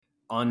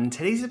On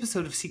today's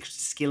episode of Secrets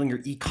to Scaling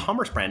Your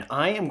E-commerce Brand,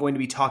 I am going to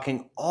be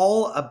talking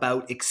all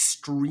about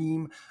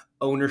extreme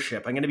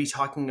ownership. I'm going to be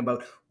talking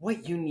about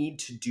what you need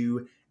to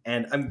do.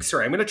 And I'm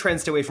going to try and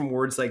stay away from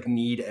words like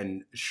need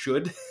and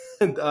should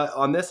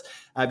on this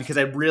because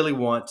I really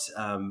want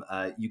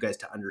you guys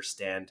to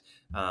understand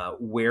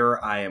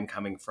where I am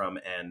coming from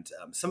and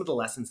some of the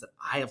lessons that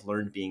I have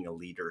learned being a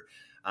leader.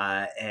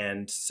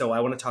 And so I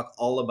want to talk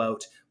all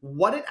about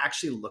what it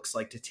actually looks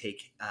like to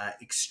take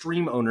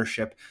extreme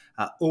ownership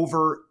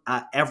over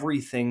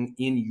everything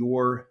in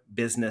your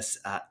business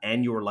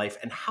and your life,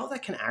 and how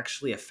that can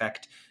actually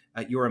affect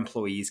your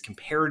employees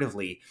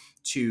comparatively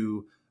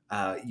to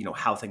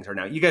how things are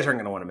now. You guys aren't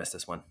going to want to miss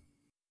this one.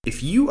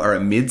 If you are a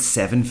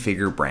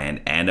mid-7-figure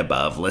brand and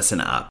above,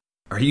 listen up.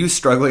 Are you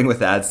struggling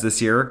with ads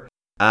this year?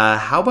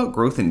 How about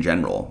growth in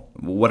general?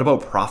 What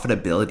about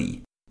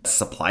profitability?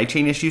 Supply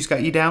chain issues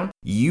got you down?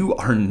 You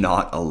are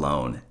not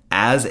alone.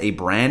 As a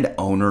brand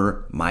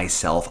owner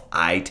myself,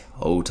 I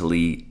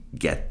totally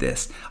get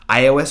this.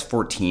 iOS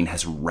 14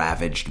 has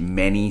ravaged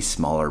many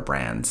smaller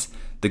brands.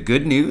 The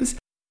good news,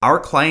 our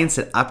clients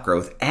at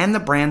Upgrowth and the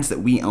brands that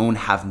we own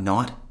have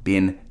not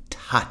been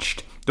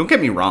touched. Don't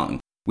get me wrong.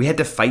 We had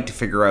to fight to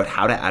figure out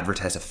how to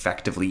advertise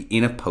effectively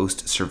in a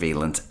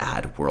post-surveillance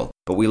ad world.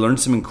 But we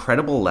learned some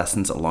incredible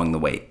lessons along the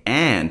way,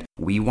 and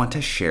we want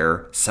to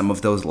share some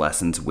of those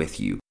lessons with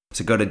you.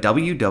 So go to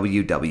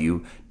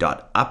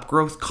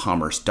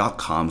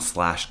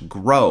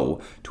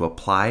www.upgrowthcommerce.com/grow to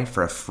apply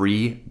for a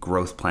free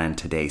growth plan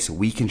today so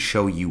we can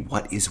show you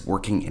what is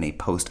working in a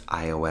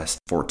post-iOS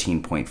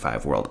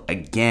 14.5 world.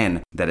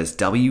 Again, that is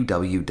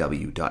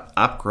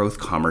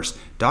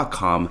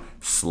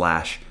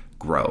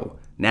www.upgrowthcommerce.com/grow.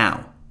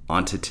 Now,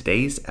 on to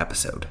today's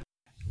episode.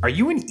 Are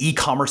you an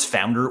e-commerce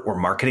founder or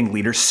marketing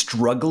leader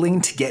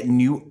struggling to get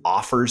new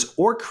offers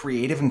or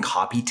creative and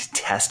copy to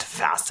test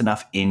fast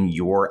enough in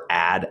your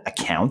ad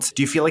accounts?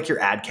 Do you feel like your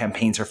ad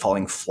campaigns are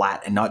falling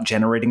flat and not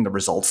generating the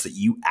results that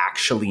you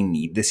actually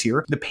need this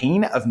year? The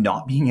pain of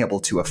not being able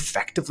to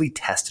effectively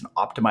test and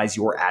optimize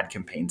your ad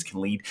campaigns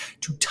can lead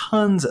to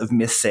tons of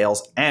missed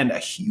sales and a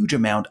huge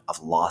amount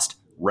of lost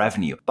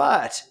revenue.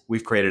 But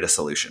we've created a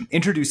solution.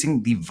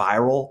 Introducing the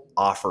Viral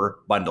Offer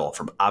Bundle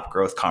from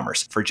Upgrowth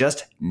Commerce. For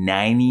just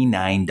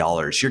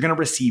 $99, you're going to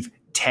receive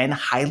 10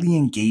 highly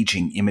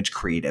engaging image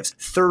creatives,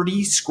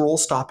 30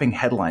 scroll-stopping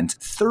headlines,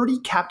 30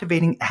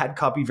 captivating ad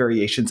copy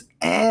variations,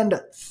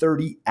 and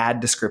 30 ad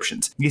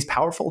descriptions. These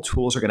powerful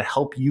tools are going to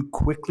help you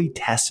quickly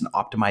test and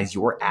optimize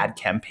your ad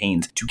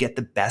campaigns to get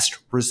the best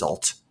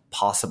results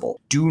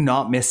possible. Do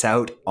not miss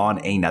out on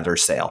another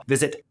sale.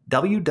 Visit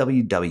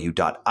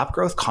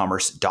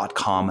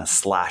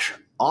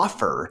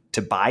www.upgrowthcommerce.com/offer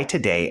to buy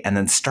today and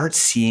then start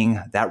seeing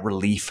that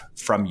relief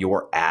from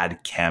your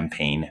ad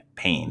campaign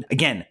pain.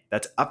 Again,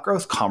 that's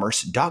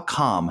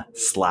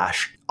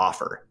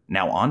upgrowthcommerce.com/offer.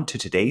 Now on to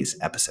today's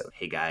episode.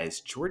 Hey guys,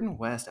 Jordan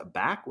West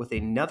back with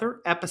another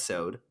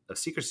episode of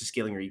Secrets to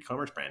Scaling Your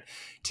E-commerce Brand.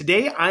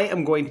 Today, I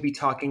am going to be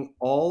talking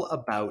all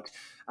about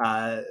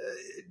a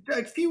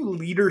few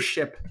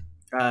leadership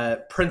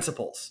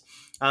principles.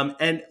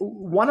 And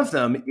one of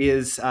them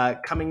is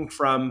coming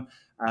from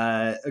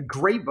a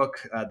great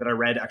book that I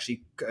read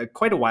actually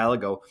quite a while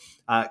ago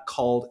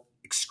called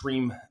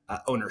Extreme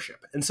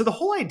Ownership. And so the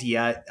whole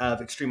idea of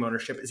extreme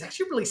ownership is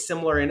actually really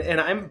similar. And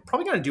I'm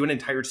probably going to do an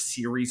entire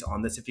series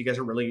on this if you guys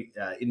are really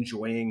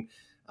enjoying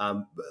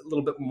a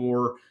little bit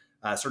more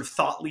sort of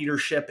thought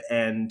leadership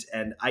and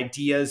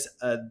ideas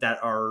that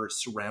are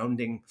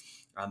surrounding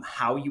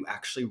how you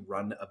actually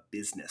run a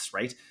business,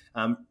 right?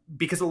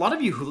 Because a lot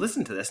of you who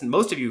listen to this, and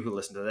most of you who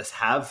listen to this,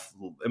 have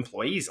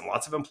employees and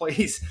lots of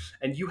employees,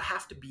 and you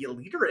have to be a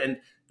leader. And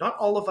not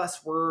all of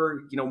us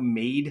were,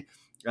 made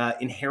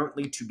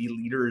inherently to be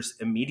leaders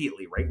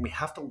immediately, right? And we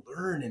have to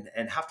learn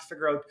and have to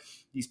figure out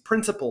these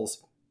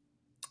principles.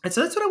 And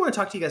so that's what I want to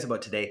talk to you guys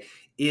about today,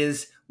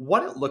 is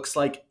what it looks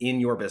like in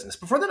your business.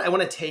 Before that, I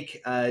want to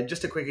take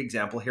just a quick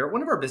example here.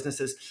 One of our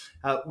businesses,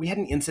 we had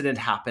an incident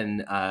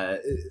happen,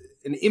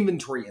 an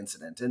inventory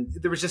incident. And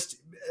there was just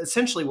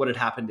essentially what had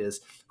happened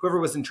is whoever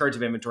was in charge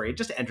of inventory had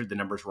just entered the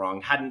numbers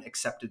wrong, hadn't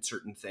accepted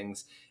certain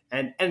things.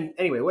 And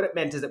anyway, what it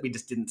meant is that we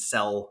just didn't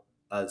sell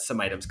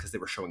some items because they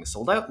were showing as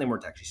sold out and they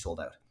weren't actually sold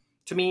out.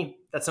 To me,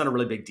 that's not a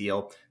really big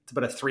deal. It's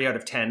about a 3 out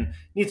of 10. It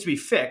needs to be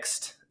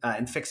fixed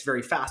and fixed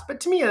very fast. But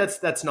to me,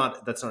 that's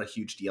not a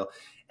huge deal.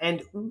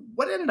 And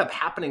what ended up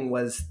happening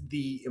was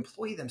the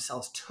employee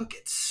themselves took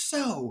it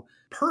so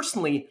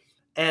personally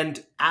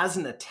and as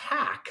an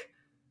attack,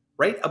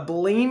 right? A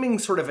blaming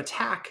sort of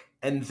attack,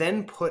 and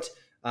then put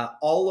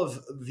all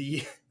of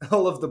the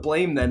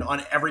blame then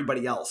on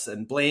everybody else,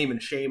 and blame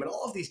and shame and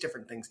all of these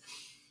different things.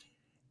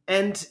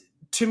 And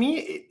to me,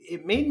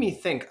 it made me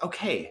think,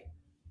 okay,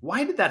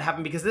 why did that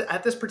happen? Because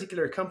at this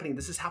particular company,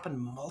 this has happened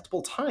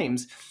multiple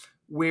times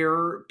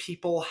where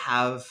people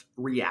have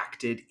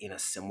reacted in a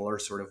similar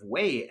sort of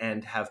way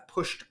and have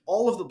pushed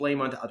all of the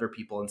blame onto other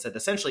people and said,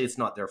 essentially, it's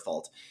not their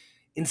fault,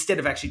 instead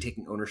of actually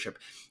taking ownership.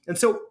 And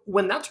so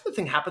when that sort of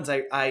thing happens,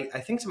 I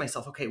think to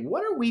myself, okay,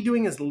 what are we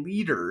doing as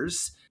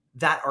leaders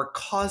that are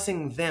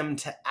causing them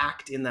to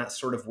act in that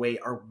sort of way?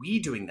 Are we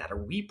doing that?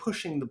 Are we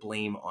pushing the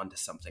blame onto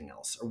something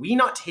else? Are we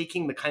not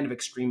taking the kind of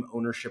extreme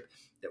ownership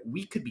that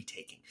we could be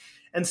taking?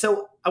 And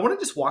so I want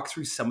to just walk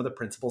through some of the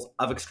principles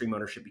of extreme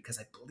ownership, because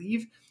I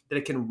believe that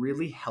it can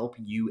really help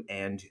you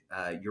and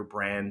your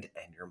brand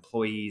and your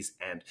employees,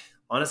 and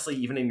honestly,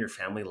 even in your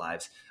family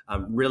lives,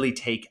 really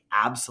take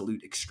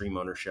absolute extreme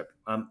ownership.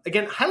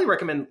 Again, highly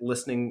recommend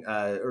listening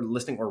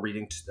or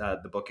reading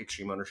the book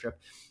Extreme Ownership.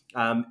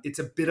 It's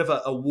a bit of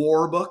a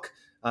war book,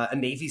 a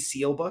Navy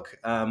SEAL book.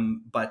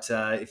 But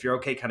if you're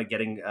okay kind of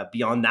getting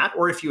beyond that,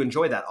 or if you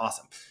enjoy that,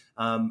 awesome.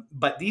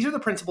 But these are the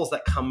principles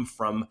that come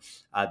from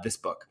this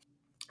book.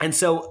 And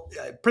so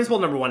principle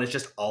number one is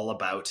just all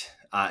about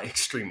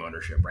extreme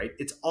ownership, right?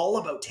 It's all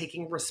about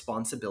taking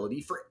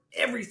responsibility for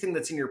everything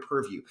that's in your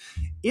purview.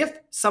 If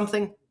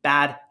something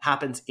bad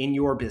happens in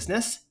your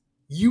business,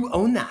 you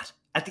own that.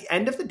 At the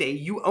end of the day,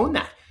 you own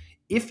that.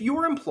 If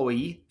your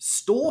employee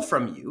stole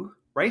from you,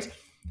 right,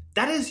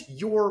 that is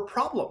your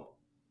problem.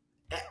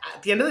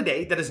 At the end of the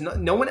day, that is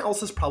no one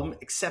else's problem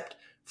except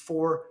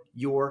for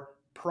your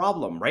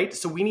problem, right?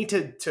 So we need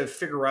to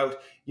figure out,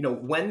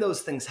 when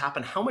those things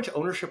happen, how much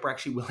ownership we're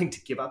actually willing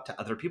to give up to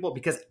other people.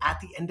 Because at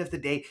the end of the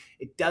day,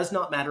 it does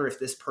not matter if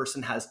this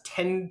person has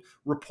 10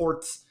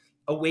 reports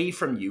away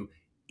from you.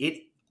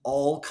 It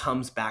all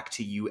comes back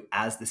to you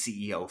as the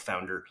CEO,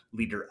 founder,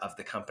 leader of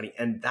the company.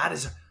 And that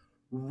is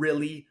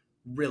really,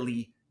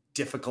 really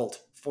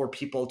difficult for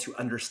people to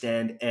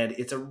understand. And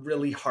it's a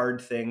really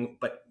hard thing,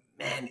 but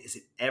man, is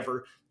it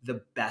ever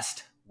the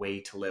best way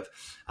to live.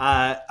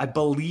 I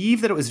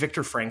believe that it was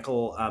Viktor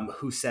Frankl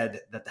who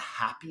said that the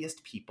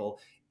happiest people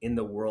in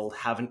the world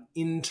have an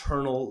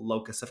internal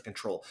locus of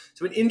control.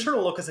 So an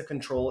internal locus of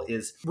control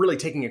is really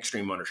taking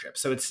extreme ownership.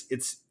 So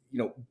it's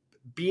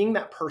being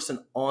that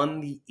person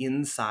on the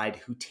inside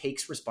who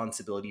takes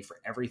responsibility for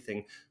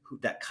everything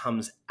that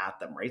comes at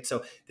them, right?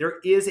 So there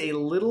is a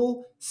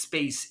little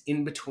space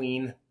in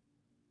between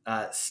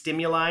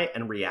stimuli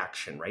and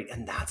reaction, right?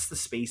 And that's the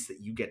space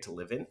that you get to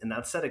live in. And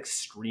that's that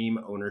extreme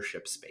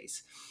ownership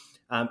space.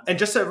 And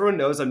just so everyone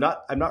knows, I'm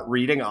not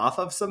reading off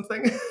of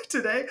something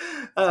today.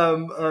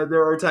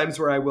 There are times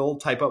where I will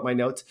type out my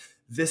notes.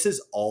 This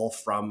is all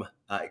from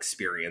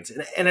experience.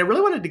 And I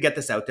really wanted to get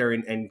this out there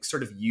and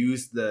sort of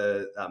use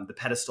the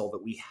pedestal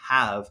that we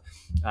have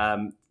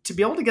to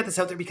be able to get this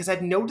out there, because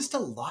I've noticed a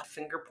lot of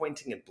finger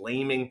pointing and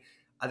blaming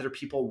other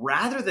people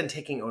rather than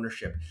taking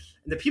ownership.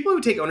 And the people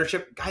who take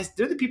ownership, guys,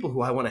 they're the people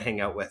who I want to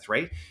hang out with,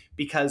 right?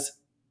 Because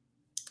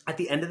at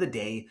the end of the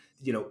day,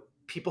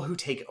 people who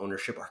take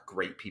ownership are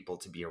great people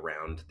to be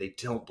around. They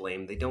don't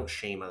blame, they don't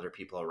shame other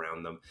people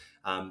around them.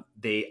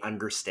 They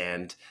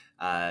understand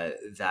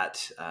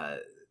that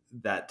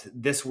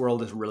this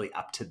world is really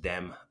up to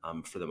them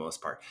for the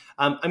most part.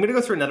 I'm going to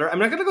go through I'm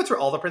not going to go through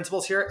all the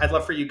principles here. I'd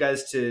love for you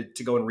guys to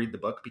go and read the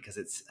book because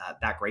it's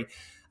that great.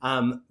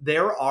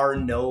 There are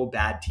no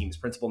bad teams.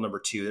 Principle number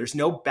 2, there's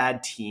no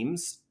bad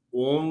teams,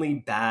 only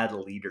bad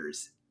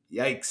leaders.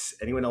 Yikes.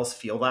 Anyone else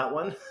feel that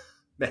one?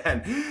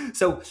 Man.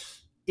 So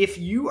if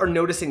you are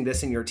noticing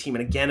this in your team,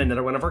 and again,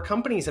 another one of our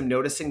companies, I'm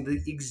noticing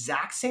the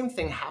exact same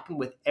thing happen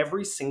with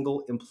every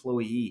single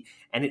employee.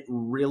 And it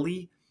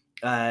really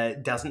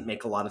doesn't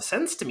make a lot of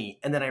sense to me.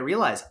 And then I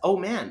realize, oh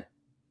man,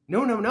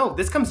 no.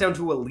 This comes down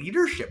to a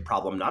leadership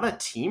problem, not a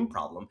team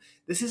problem.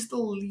 This is the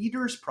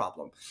leader's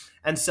problem.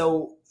 And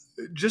so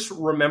just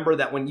remember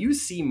that when you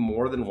see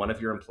more than one of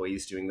your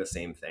employees doing the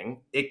same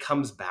thing, it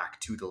comes back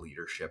to the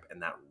leadership.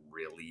 And that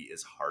really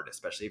is hard,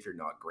 especially if you're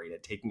not great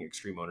at taking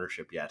extreme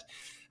ownership yet.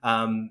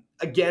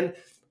 Again,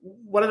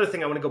 one other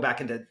thing, I want to go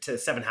back into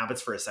 7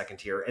 habits for a second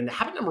here. And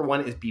habit number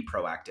 1 is be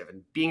proactive.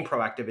 And being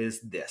proactive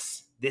is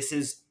this. This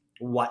is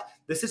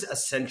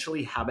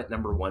essentially habit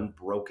number 1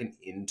 broken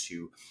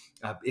into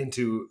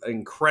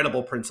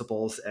incredible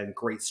principles and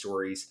great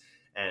stories.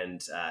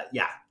 And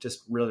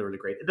just really, really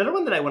great. Another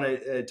one that I want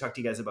to talk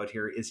to you guys about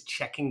here is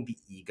checking the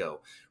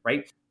ego,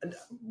 right? And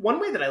one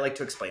way that I like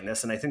to explain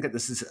this, and I think that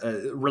this is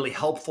a really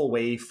helpful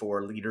way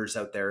for leaders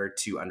out there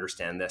to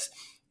understand this,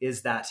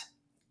 is that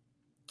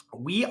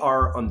we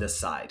are on this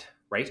side,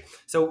 right?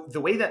 So the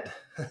way that,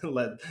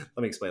 let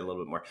me explain a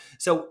little bit more.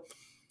 So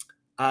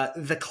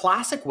the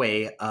classic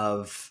way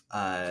of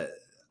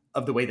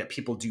the way that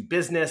people do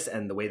business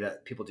and the way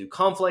that people do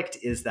conflict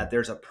is that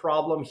there's a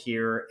problem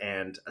here,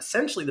 and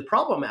essentially the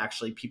problem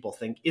actually people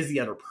think is the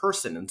other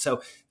person. And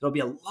so there'll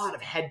be a lot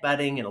of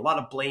headbutting and a lot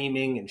of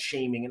blaming and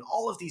shaming and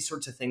all of these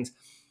sorts of things.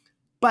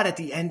 But at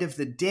the end of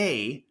the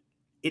day,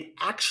 it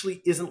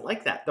actually isn't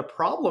like that. The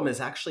problem is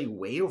actually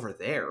way over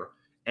there,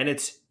 and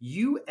it's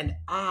you and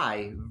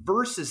I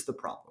versus the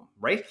problem,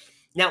 right?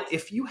 Now,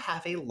 if you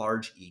have a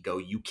large ego,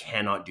 you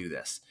cannot do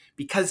this,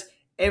 because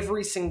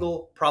every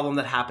single problem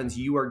that happens,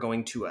 you are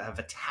going to have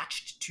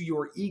attached to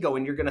your ego,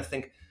 and you're going to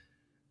think,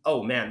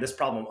 oh man, this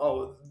problem,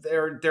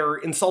 they're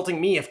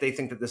insulting me if they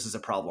think that this is a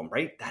problem,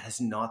 right? That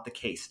is not the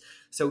case.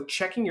 So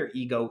checking your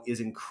ego is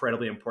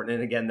incredibly important.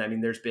 And again, I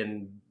mean, there's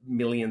been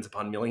millions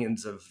upon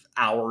millions of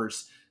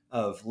hours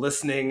of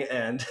listening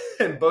and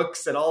and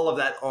books and all of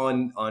that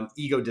on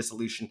ego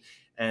dissolution.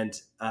 And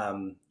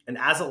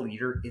as a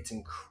leader, it's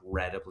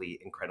incredibly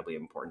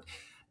important.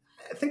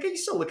 I think I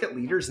used to look at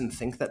leaders and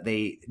think that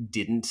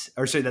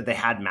that they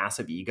had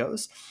massive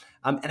egos.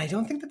 And I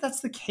don't think that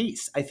that's the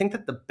case. I think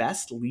that the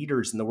best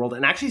leaders in the world,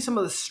 and actually some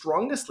of the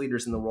strongest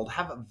leaders in the world,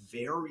 have a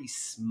very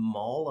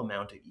small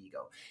amount of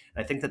ego.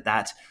 And I think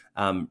that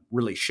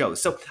really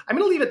shows. So I'm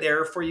going to leave it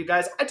there for you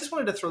guys. I just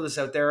wanted to throw this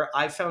out there.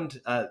 I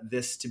found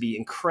this to be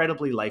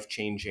incredibly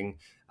life-changing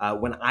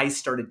when I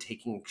started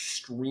taking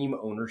extreme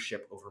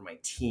ownership over my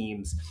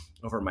teams,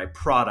 over my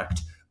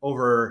product,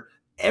 over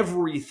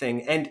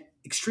everything. And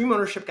extreme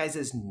ownership, guys,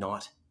 is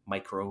not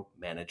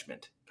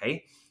micromanagement,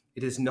 okay?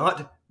 It is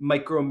not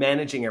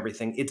micromanaging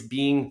everything. It's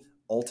being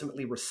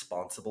ultimately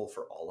responsible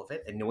for all of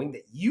it and knowing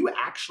that you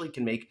actually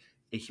can make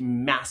a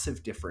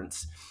massive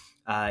difference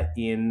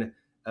in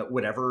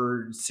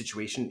whatever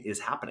situation is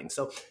happening.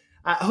 So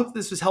I hope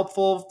this was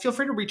helpful. Feel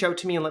free to reach out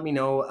to me and let me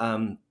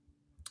know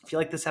if you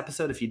like this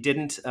episode. If you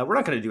didn't, we're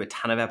not going to do a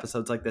ton of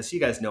episodes like this. You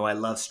guys know I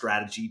love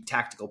strategy,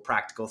 tactical,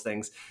 practical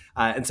things.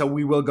 And so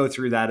we will go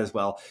through that as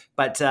well.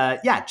 But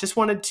just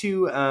wanted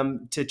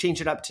to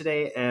change it up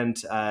today and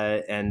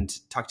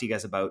talk to you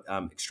guys about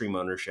extreme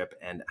ownership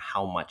and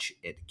how much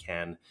it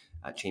can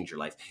change your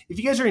life. If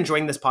you guys are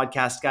enjoying this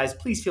podcast, guys,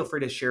 please feel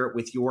free to share it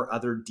with your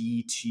other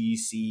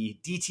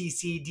DTC,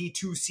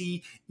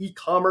 D2C,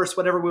 e-commerce,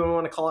 whatever we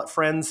want to call it,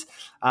 friends,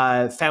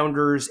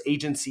 founders,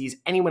 agencies,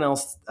 anyone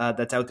else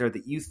that's out there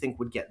that you think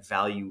would get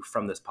value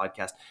from this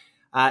podcast.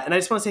 And I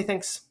just want to say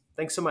thanks.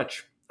 Thanks so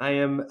much. I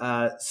am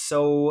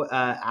so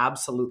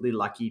absolutely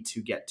lucky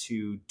to get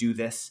to do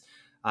this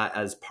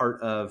as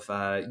part of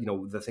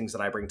the things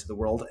that I bring to the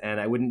world. And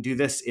I wouldn't do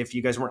this if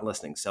you guys weren't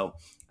listening. So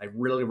I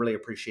really, really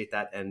appreciate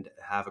that, and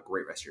have a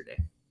great rest of your day.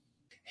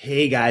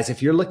 Hey guys,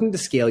 if you're looking to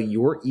scale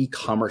your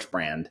e-commerce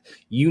brand,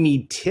 you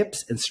need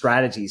tips and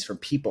strategies from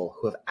people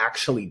who have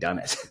actually done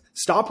it.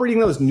 Stop reading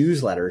those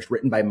newsletters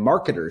written by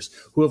marketers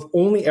who have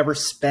only ever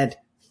spent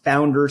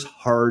founders'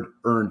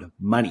 hard-earned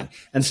money,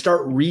 and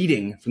start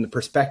reading from the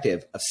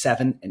perspective of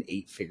 7- and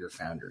 8-figure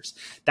founders.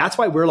 That's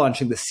why we're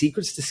launching the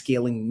Secrets to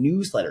Scaling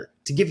newsletter,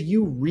 to give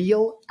you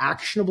real,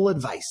 actionable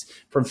advice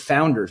from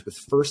founders with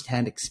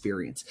firsthand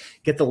experience.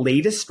 Get the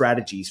latest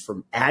strategies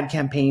from ad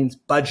campaigns,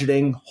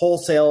 budgeting,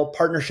 wholesale,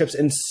 partnerships,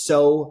 and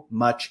so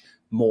much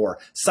more.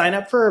 Sign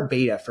up for our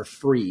beta for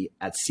free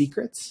at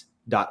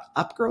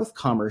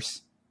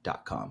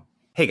secrets.upgrowthcommerce.com.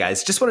 Hey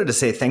guys, just wanted to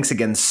say thanks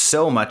again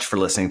so much for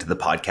listening to the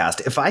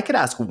podcast. If I could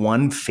ask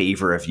one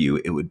favor of you,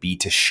 it would be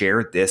to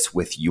share this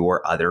with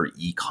your other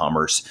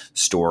e-commerce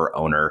store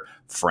owner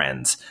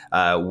friends.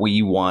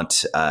 We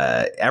want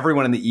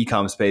everyone in the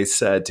e-com space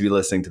to be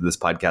listening to this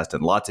podcast,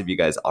 and lots of you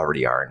guys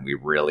already are, and we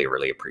really,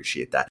 really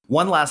appreciate that.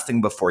 One last thing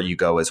before you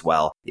go as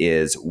well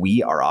is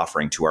we are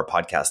offering to our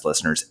podcast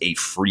listeners a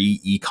free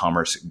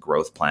e-commerce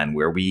growth plan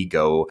where we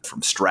go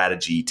from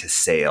strategy to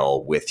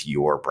sale with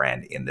your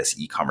brand in this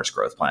e-commerce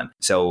growth plan.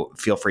 So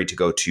feel free to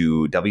go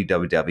to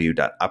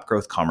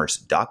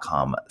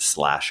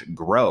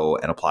www.upgrowthcommerce.com/grow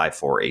and apply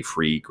for a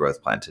free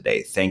growth plan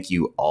today. Thank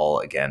you all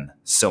again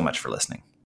so much for listening.